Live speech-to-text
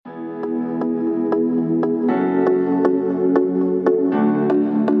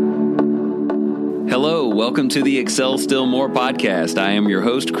welcome to the Excel Still More podcast. I am your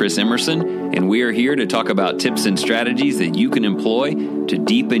host, Chris Emerson, and we are here to talk about tips and strategies that you can employ to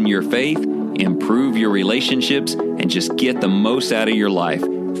deepen your faith, improve your relationships, and just get the most out of your life.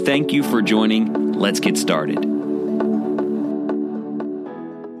 Thank you for joining. Let's get started.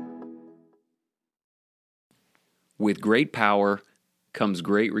 With great power comes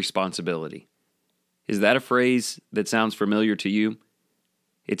great responsibility. Is that a phrase that sounds familiar to you?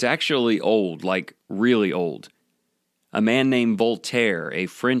 It's actually old, like really old. A man named Voltaire, a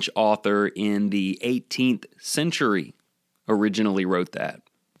French author in the 18th century, originally wrote that.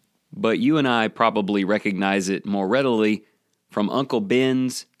 But you and I probably recognize it more readily from Uncle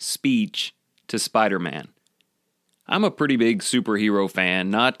Ben's speech to Spider-Man. I'm a pretty big superhero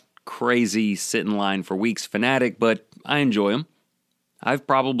fan, not crazy sit in line for weeks fanatic, but I enjoy them. I've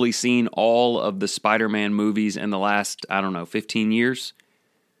probably seen all of the Spider-Man movies in the last, 15 years.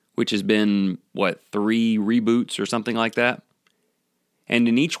 Which has been, 3 reboots or something like that? And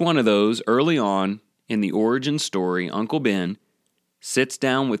in each one of those, early on in the origin story, Uncle Ben sits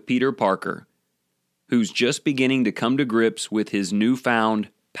down with Peter Parker, who's just beginning to come to grips with his newfound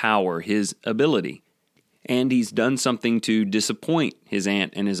power, his ability. And he's done something to disappoint his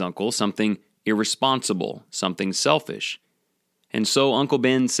aunt and his uncle, something irresponsible, something selfish. And so Uncle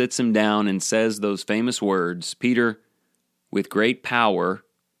Ben sits him down and says those famous words, "Peter, with great power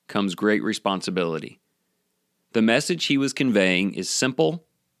comes great responsibility." The message he was conveying is simple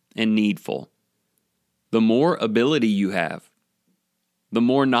and needful. The more ability you have, the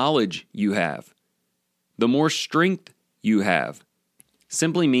more knowledge you have, the more strength you have,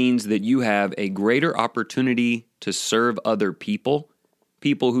 simply means that you have a greater opportunity to serve other people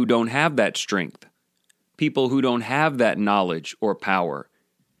who don't have that strength, people who don't have that knowledge or power.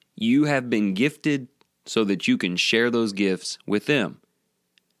 You have been gifted so that you can share those gifts with them.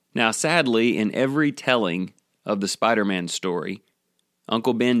 Now, sadly, in every telling of the Spider-Man story,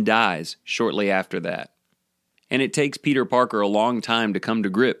 Uncle Ben dies shortly after that. And it takes Peter Parker a long time to come to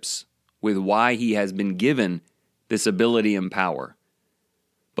grips with why he has been given this ability and power.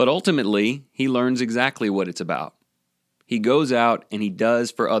 But ultimately, he learns exactly what it's about. He goes out and he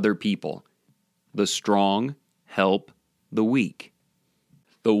does for other people. The strong help the weak.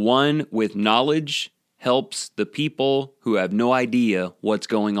 The one with knowledge helps the people who have no idea what's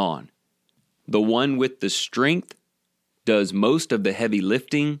going on. The one with the strength does most of the heavy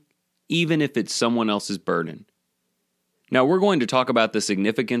lifting, even if it's someone else's burden. Now, we're going to talk about the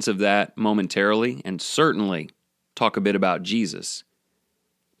significance of that momentarily, and certainly talk a bit about Jesus.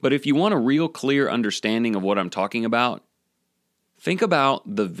 But if you want a real clear understanding of what I'm talking about, think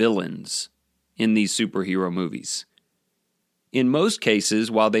about the villains in these superhero movies. In most cases,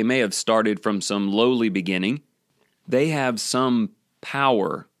 while they may have started from some lowly beginning, they have some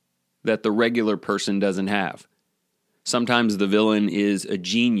power that the regular person doesn't have. Sometimes the villain is a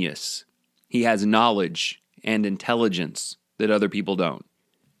genius. He has knowledge and intelligence that other people don't.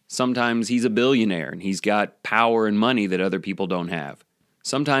 Sometimes he's a billionaire and he's got power and money that other people don't have.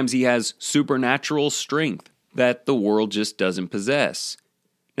 Sometimes he has supernatural strength that the world just doesn't possess.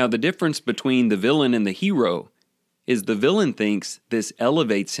 Now, the difference between the villain and the hero is the villain thinks this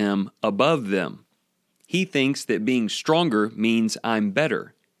elevates him above them. He thinks that being stronger means I'm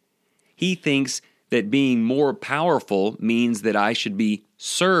better. He thinks that being more powerful means that I should be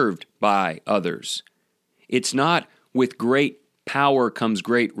served by others. It's not with great power comes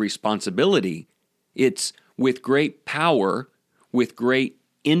great responsibility. It's with great power, with great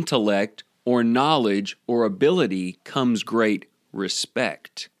intellect or knowledge or ability comes great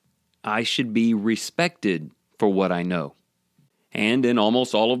respect. I should be respected for what I know. And in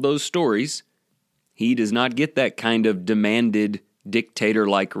almost all of those stories, he does not get that kind of demanded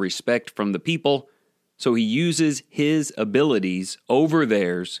dictator-like respect from the people, so he uses his abilities over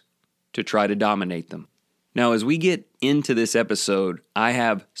theirs to try to dominate them. Now, as we get into this episode, I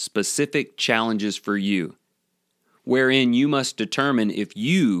have specific challenges for you, wherein you must determine if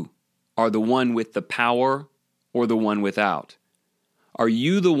you are the one with the power or the one without. Are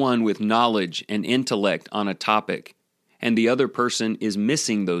you the one with knowledge and intellect on a topic, and the other person is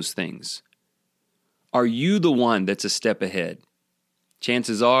missing those things? Are you the one that's a step ahead?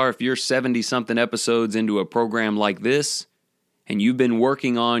 Chances are, if you're 70-something episodes into a program like this, and you've been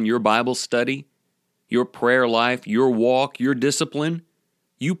working on your Bible study, your prayer life, your walk, your discipline,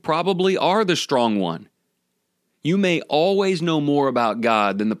 you probably are the strong one. You may always know more about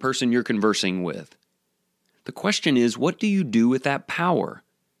God than the person you're conversing with. The question is, what do you do with that power?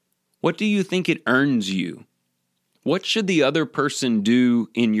 What do you think it earns you? What should the other person do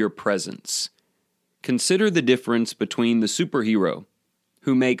in your presence? Consider the difference between the superhero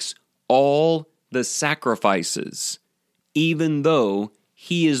who makes all the sacrifices, even though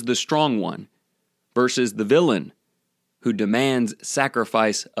he is the strong one, versus the villain who demands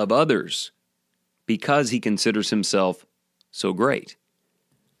sacrifice of others because he considers himself so great.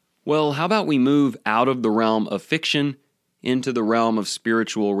 Well, how about we move out of the realm of fiction into the realm of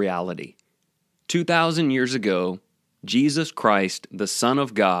spiritual reality? 2,000 years ago, Jesus Christ, the Son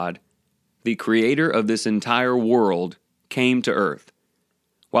of God, the creator of this entire world, came to earth.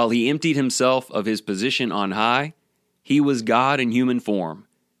 While he emptied himself of his position on high, he was God in human form.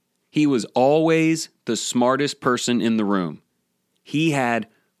 He was always the smartest person in the room. He had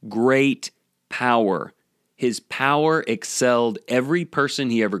great power. His power excelled every person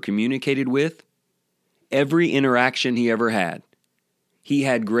he ever communicated with, every interaction he ever had. He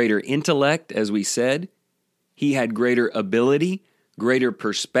had greater intellect, as we said. He had greater ability, greater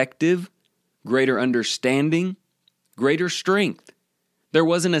perspective, greater understanding, greater strength. There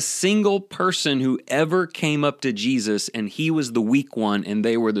wasn't a single person who ever came up to Jesus and he was the weak one and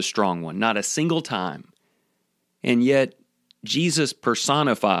they were the strong one. Not a single time. And yet, Jesus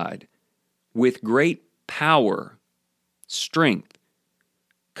personified, with great power, strength,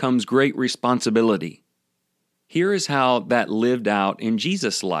 comes great responsibility. Here is how that lived out in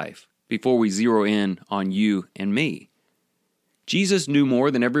Jesus' life before we zero in on you and me. Jesus knew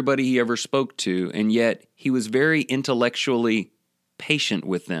more than everybody he ever spoke to, and yet he was very intellectually patient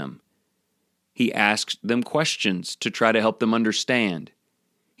with them. He asked them questions to try to help them understand.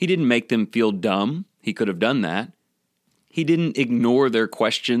 He didn't make them feel dumb. He could have done that. He didn't ignore their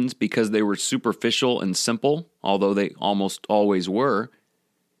questions because they were superficial and simple, although they almost always were.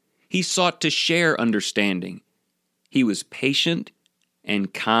 He sought to share understanding. He was patient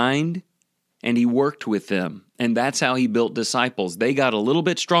and kind, and he worked with them. And that's how he built disciples. They got a little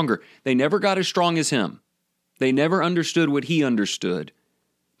bit stronger. They never got as strong as him. They never understood what he understood,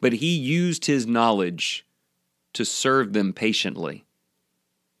 but he used his knowledge to serve them patiently.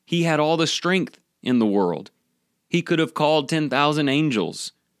 He had all the strength in the world. He could have called 10,000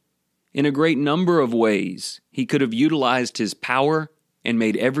 angels. In a great number of ways, he could have utilized his power and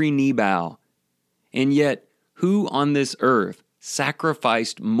made every knee bow. And yet, who on this earth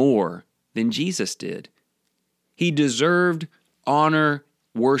sacrificed more than Jesus did? He deserved honor,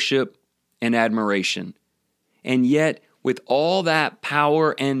 worship, and admiration. And yet, with all that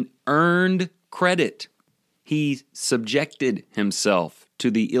power and earned credit, he subjected himself to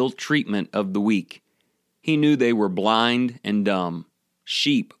the ill treatment of the weak. He knew they were blind and dumb,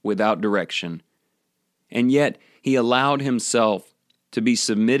 sheep without direction. And yet, he allowed himself to be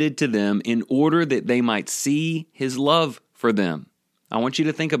submitted to them in order that they might see his love for them. I want you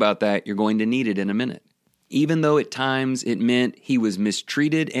to think about that. You're going to need it in a minute. Even though at times it meant he was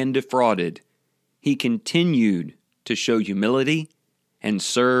mistreated and defrauded, he continued to show humility and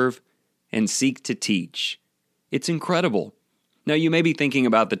serve and seek to teach. It's incredible. Now, you may be thinking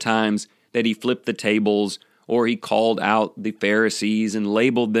about the times that he flipped the tables or he called out the Pharisees and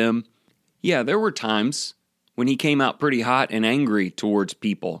labeled them. Yeah, there were times when he came out pretty hot and angry towards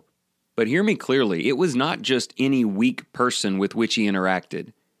people. But hear me clearly, it was not just any weak person with which he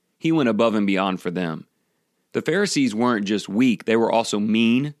interacted. He went above and beyond for them. The Pharisees weren't just weak, they were also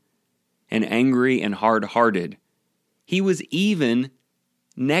mean and angry and hard-hearted. He was even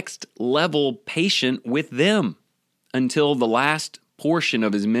next level patient with them until the last portion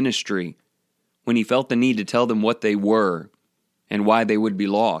of his ministry, when he felt the need to tell them what they were and why they would be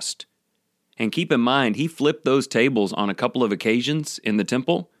lost. And keep in mind, he flipped those tables on a couple of occasions in the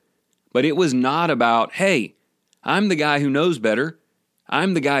temple, but it was not about, hey, I'm the guy who knows better,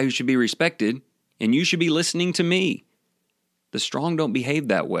 I'm the guy who should be respected, and you should be listening to me. The strong don't behave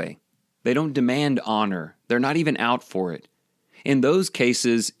that way. They don't demand honor. They're not even out for it. In those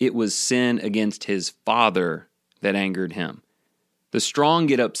cases, it was sin against his Father that angered him. The strong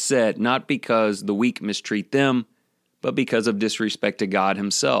get upset not because the weak mistreat them, but because of disrespect to God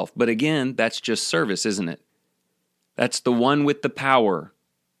himself. But again, that's just service, isn't it? That's the one with the power,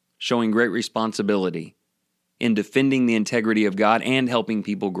 showing great responsibility in defending the integrity of God and helping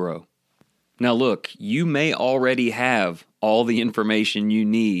people grow. Now look, you may already have all the information you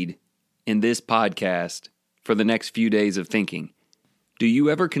need in this podcast for the next few days of thinking. Do you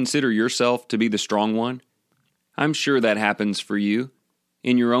ever consider yourself to be the strong one? I'm sure that happens for you.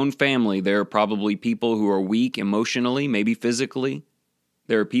 In your own family, there are probably people who are weak emotionally, maybe physically.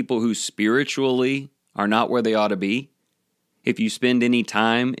 There are people who spiritually are not where they ought to be. If you spend any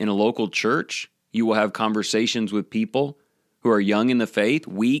time in a local church, you will have conversations with people who are young in the faith,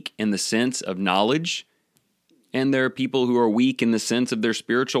 weak in the sense of knowledge. And there are people who are weak in the sense of their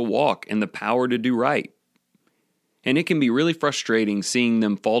spiritual walk and the power to do right. And it can be really frustrating seeing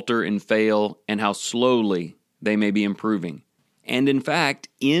them falter and fail and how slowly they may be improving. And in fact,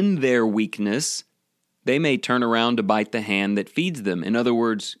 in their weakness, they may turn around to bite the hand that feeds them. In other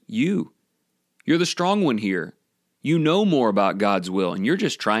words, you. You're the strong one here. You know more about God's will, and you're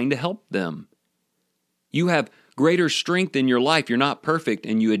just trying to help them. You have greater strength in your life. You're not perfect,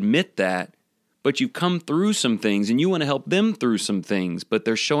 and you admit that, but you've come through some things, and you want to help them through some things, but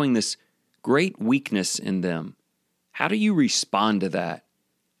they're showing this great weakness in them. How do you respond to that?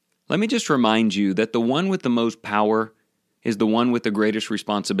 Let me just remind you that the one with the most power is the one with the greatest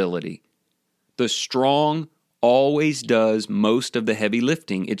responsibility. The strong always does most of the heavy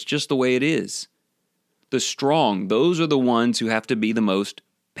lifting. It's just the way it is. The strong, those are the ones who have to be the most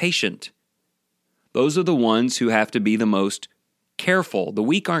patient. Those are the ones who have to be the most careful. The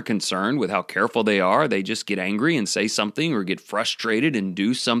weak aren't concerned with how careful they are. They just get angry and say something or get frustrated and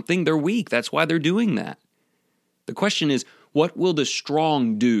do something. They're weak. That's why they're doing that. The question is, what will the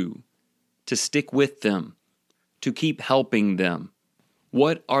strong do to stick with them, to keep helping them?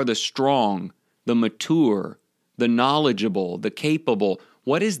 What are the strong, the mature, the knowledgeable, the capable?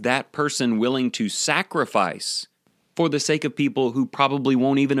 What is that person willing to sacrifice for the sake of people who probably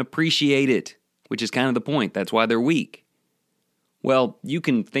won't even appreciate it, which is kind of the point. That's why they're weak. Well, you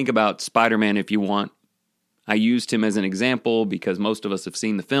can think about Spider-Man if you want. I used him as an example because most of us have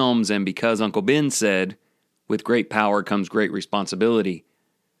seen the films and because Uncle Ben said, with great power comes great responsibility.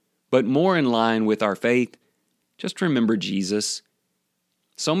 But more in line with our faith, just remember Jesus.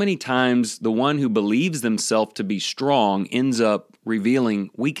 So many times, the one who believes themselves to be strong ends up revealing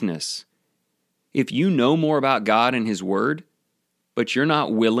weakness. If you know more about God and His Word, but you're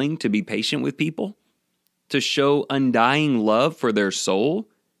not willing to be patient with people, to show undying love for their soul,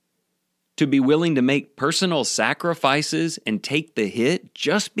 to be willing to make personal sacrifices and take the hit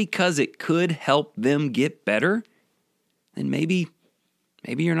just because it could help them get better, then maybe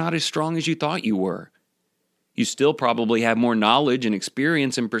you're not as strong as you thought you were. You still probably have more knowledge and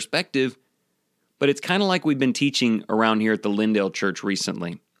experience and perspective, but it's kind of like we've been teaching around here at the Lindale Church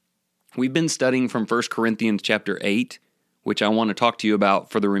recently. We've been studying from 1 Corinthians chapter 8, which I want to talk to you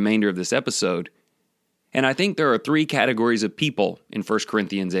about for the remainder of this episode. And I think there are three categories of people in 1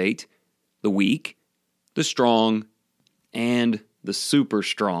 Corinthians 8: the weak, the strong, and the super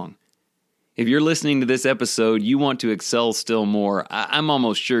strong. If you're listening to this episode, you want to excel still more. I'm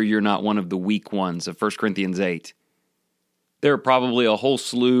almost sure you're not one of the weak ones of 1 Corinthians 8. There are probably a whole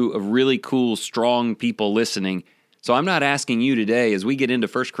slew of really cool, strong people listening. So I'm not asking you today, as we get into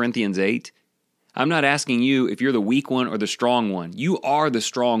 1 Corinthians 8, I'm not asking you if you're the weak one or the strong one. You are the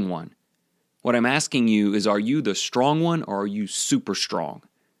strong one. What I'm asking you is, are you the strong one or are you super strong?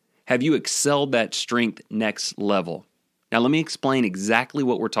 Have you excelled that strength next level? Now let me explain exactly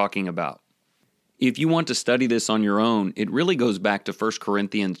what we're talking about. If you want to study this on your own, it really goes back to 1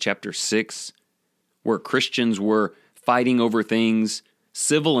 Corinthians chapter 6, where Christians were fighting over things,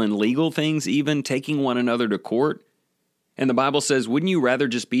 civil and legal things even, taking one another to court. And the Bible says, wouldn't you rather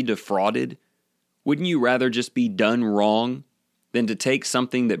just be defrauded? Wouldn't you rather just be done wrong than to take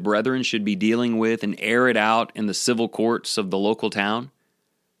something that brethren should be dealing with and air it out in the civil courts of the local town?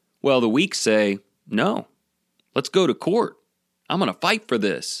 Well, the weak say, no, let's go to court. I'm going to fight for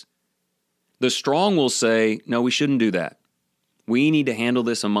this. The strong will say, no, we shouldn't do that. We need to handle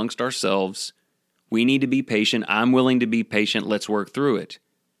this amongst ourselves. We need to be patient. I'm willing to be patient. Let's work through it.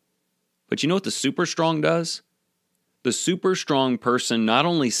 But you know what the super strong does? The super strong person not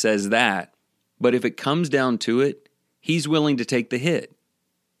only says that, but if it comes down to it, he's willing to take the hit.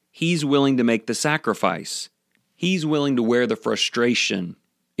 He's willing to make the sacrifice. He's willing to wear the frustration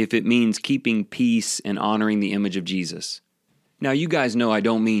if it means keeping peace and honoring the image of Jesus. Now, you guys know I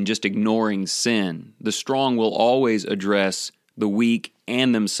don't mean just ignoring sin. The strong will always address the weak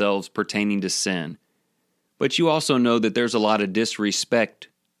and themselves pertaining to sin. But you also know that there's a lot of disrespect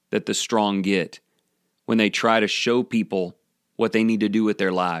that the strong get when they try to show people what they need to do with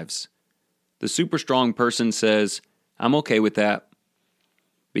their lives. The super strong person says, I'm okay with that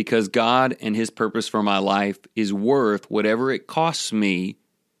because God and His purpose for my life is worth whatever it costs me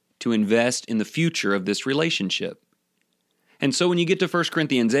to invest in the future of this relationship. And so when you get to 1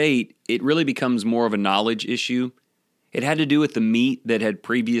 Corinthians 8, it really becomes more of a knowledge issue. It had to do with the meat that had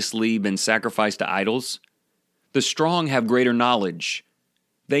previously been sacrificed to idols. The strong have greater knowledge.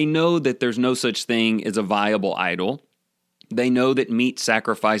 They know that there's no such thing as a viable idol. They know that meat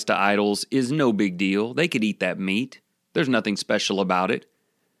sacrificed to idols is no big deal. They could eat that meat. There's nothing special about it.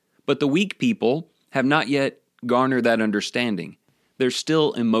 But the weak people have not yet garnered that understanding. They're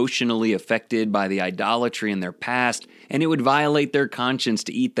still emotionally affected by the idolatry in their past, and it would violate their conscience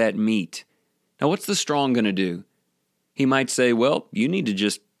to eat that meat. Now, what's the strong going to do? He might say, well, you need to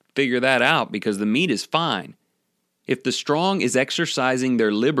just figure that out because the meat is fine. If the strong is exercising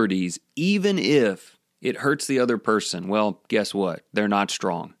their liberties, even if it hurts the other person, well, guess what? They're not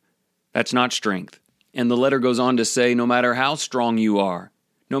strong. That's not strength. And the letter goes on to say, no matter how strong you are,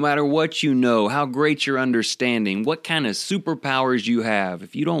 no matter what you know, how great your understanding, what kind of superpowers you have,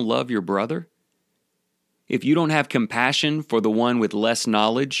 if you don't love your brother, if you don't have compassion for the one with less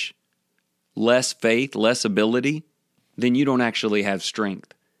knowledge, less faith, less ability, then you don't actually have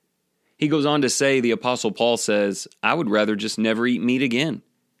strength. He goes on to say, the Apostle Paul says, I would rather just never eat meat again.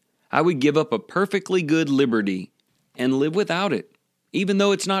 I would give up a perfectly good liberty and live without it, even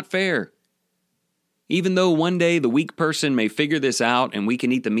though it's not fair. Even though one day the weak person may figure this out and we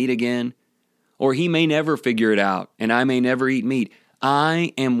can eat the meat again, or he may never figure it out and I may never eat meat,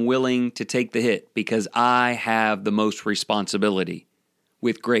 I am willing to take the hit because I have the most responsibility.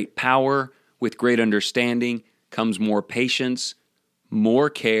 With great power, with great understanding, comes more patience, more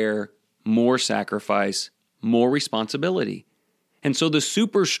care, more sacrifice, more responsibility. And so the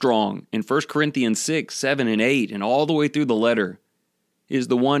super strong in 1 Corinthians 6, 7, and 8, and all the way through the letter, is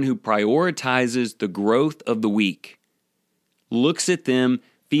the one who prioritizes the growth of the weak, looks at them,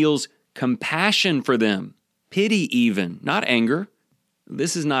 feels compassion for them, pity even, not anger.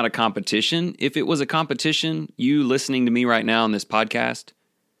 This is not a competition. If it was a competition, you listening to me right now on this podcast,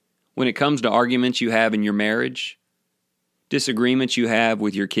 when it comes to arguments you have in your marriage, disagreements you have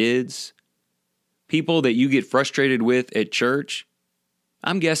with your kids, people that you get frustrated with at church,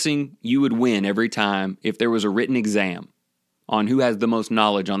 I'm guessing you would win every time if there was a written exam on who has the most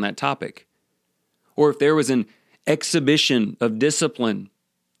knowledge on that topic. Or if there was an exhibition of discipline,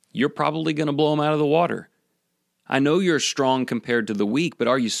 you're probably going to blow them out of the water. I know you're strong compared to the weak, but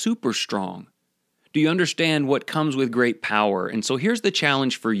are you super strong? Do you understand what comes with great power? And so here's the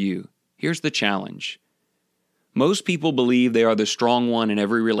challenge for you. Here's the challenge. Most people believe they are the strong one in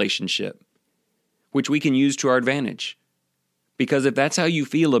every relationship, which we can use to our advantage. Because if that's how you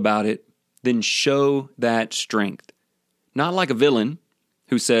feel about it, then show that strength. Not like a villain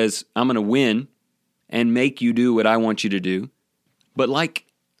who says, I'm going to win and make you do what I want you to do, but like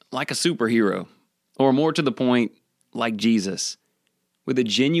a superhero, or more to the point, like Jesus, with a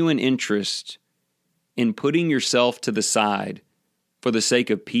genuine interest in putting yourself to the side for the sake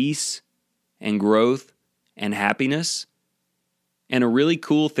of peace and growth and happiness. And a really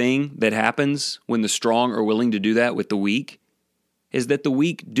cool thing that happens when the strong are willing to do that with the weak is that the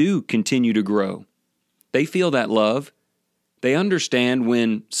weak do continue to grow. They feel that love. They understand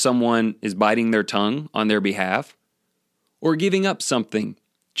when someone is biting their tongue on their behalf or giving up something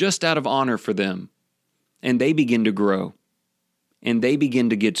just out of honor for them. And they begin to grow. And they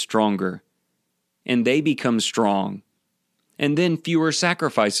begin to get stronger. And they become strong. And then fewer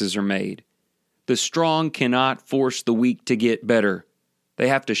sacrifices are made. The strong cannot force the weak to get better. They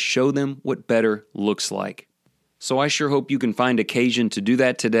have to show them what better looks like. So I sure hope you can find occasion to do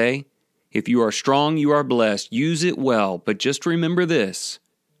that today. If you are strong, you are blessed. Use it well, but just remember this.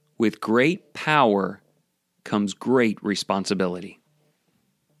 With great power comes great responsibility.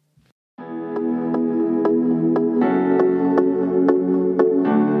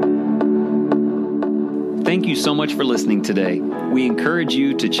 Thank you so much for listening today. We encourage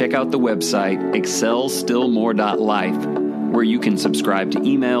you to check out the website excelstillmore.life, where you can subscribe to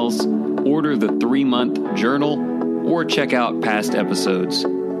emails, order the 3-month journal, or check out past episodes.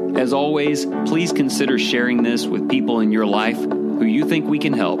 As always, please consider sharing this with people in your life who you think we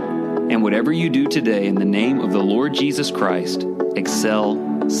can help. And whatever you do today, in the name of the Lord Jesus Christ,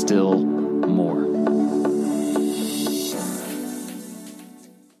 excel still more.